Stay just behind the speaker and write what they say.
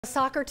A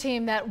soccer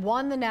team that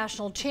won the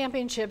national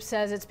championship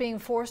says it's being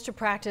forced to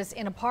practice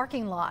in a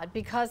parking lot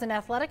because an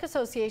athletic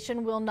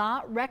association will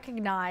not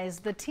recognize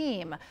the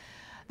team.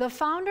 The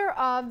founder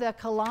of the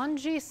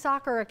Kalonji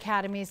Soccer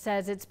Academy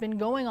says it's been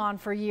going on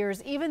for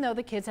years, even though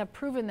the kids have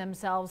proven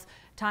themselves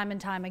time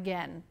and time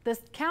again. The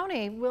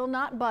county will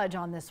not budge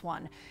on this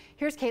one.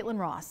 Here's Caitlin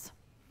Ross.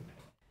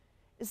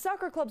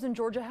 Soccer clubs in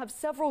Georgia have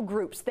several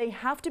groups they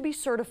have to be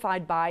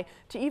certified by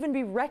to even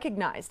be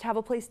recognized, have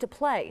a place to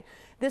play.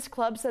 This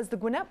club says the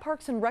Gwinnett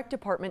Parks and Rec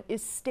Department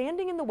is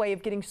standing in the way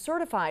of getting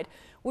certified,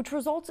 which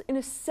results in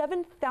a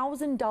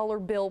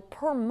 $7,000 bill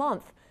per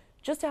month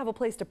just to have a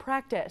place to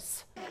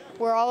practice.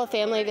 We're all a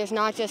family. There's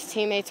not just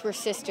teammates, we're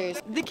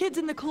sisters. The kids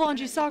in the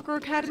Kalonji Soccer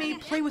Academy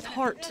play with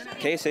heart.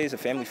 KSA is a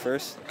family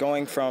first,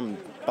 going from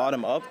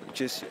bottom up,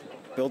 just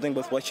building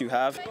with what you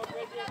have.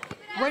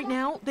 Right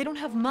now, they don't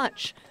have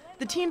much.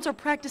 The teams are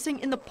practicing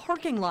in the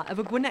parking lot of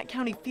a Gwinnett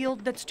County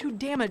field that's too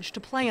damaged to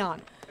play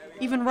on.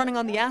 Even running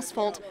on the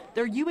asphalt,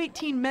 their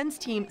U18 men's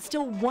team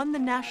still won the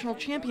national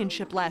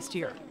championship last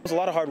year. It was a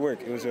lot of hard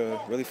work. It was a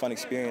really fun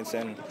experience,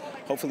 and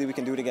hopefully we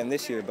can do it again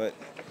this year, but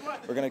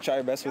we're going to try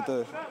our best with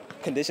the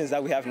conditions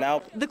that we have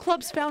now. The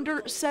club's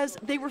founder says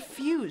they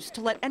refuse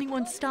to let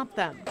anyone stop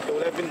them. It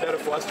would have been better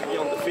for us to be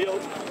on the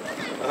field.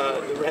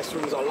 The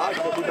restrooms are locked.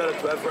 It would be better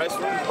to have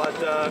restrooms,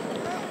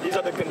 but these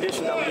are the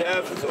conditions that we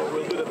have, so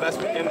we'll do the best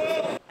we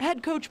can.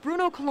 Head coach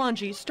Bruno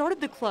Kalonji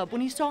started the club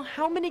when he saw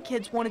how many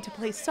kids wanted to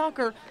play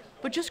soccer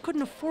but just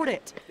couldn't afford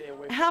it.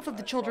 Half of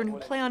the children who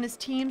play on his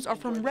teams are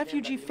from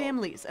refugee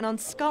families and on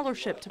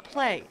scholarship to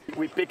play.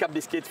 We pick up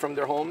these kids from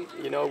their home,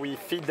 we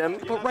feed them.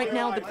 But right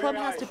now the club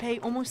has to pay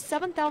almost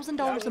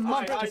 $7,000 a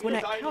month to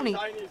Gwinnett County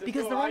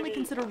because they're only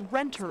considered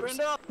renters,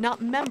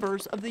 not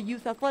members of the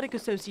Youth Athletic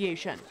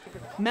Association.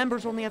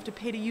 Members only have to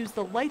pay to use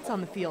the lights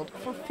on the field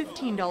for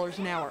 $15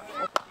 an hour.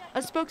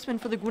 A spokesman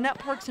for the Gwinnett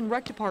Parks and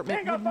Rec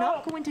Department would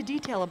not go into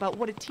detail about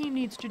what a team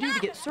needs to do to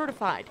get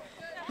certified.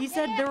 He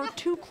said there are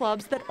 2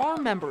 clubs that are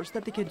members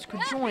that the kids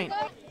could join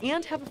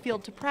and have a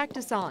field to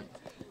practice on.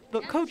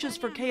 But coaches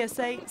for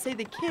KSA say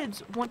the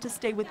kids want to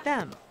stay with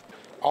them.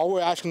 All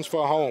we're asking is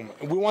for a home,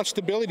 and we want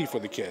stability for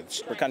the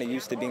kids. We're kind of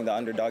used to being the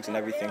underdogs and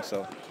everything,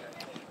 so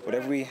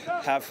whatever we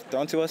have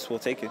thrown to us, we'll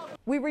take it.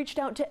 We reached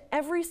out to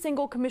every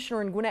single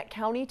commissioner in Gwinnett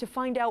County to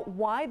find out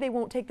why they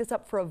won't take this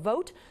up for a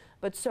vote,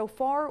 but so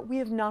far we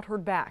have not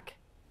heard back.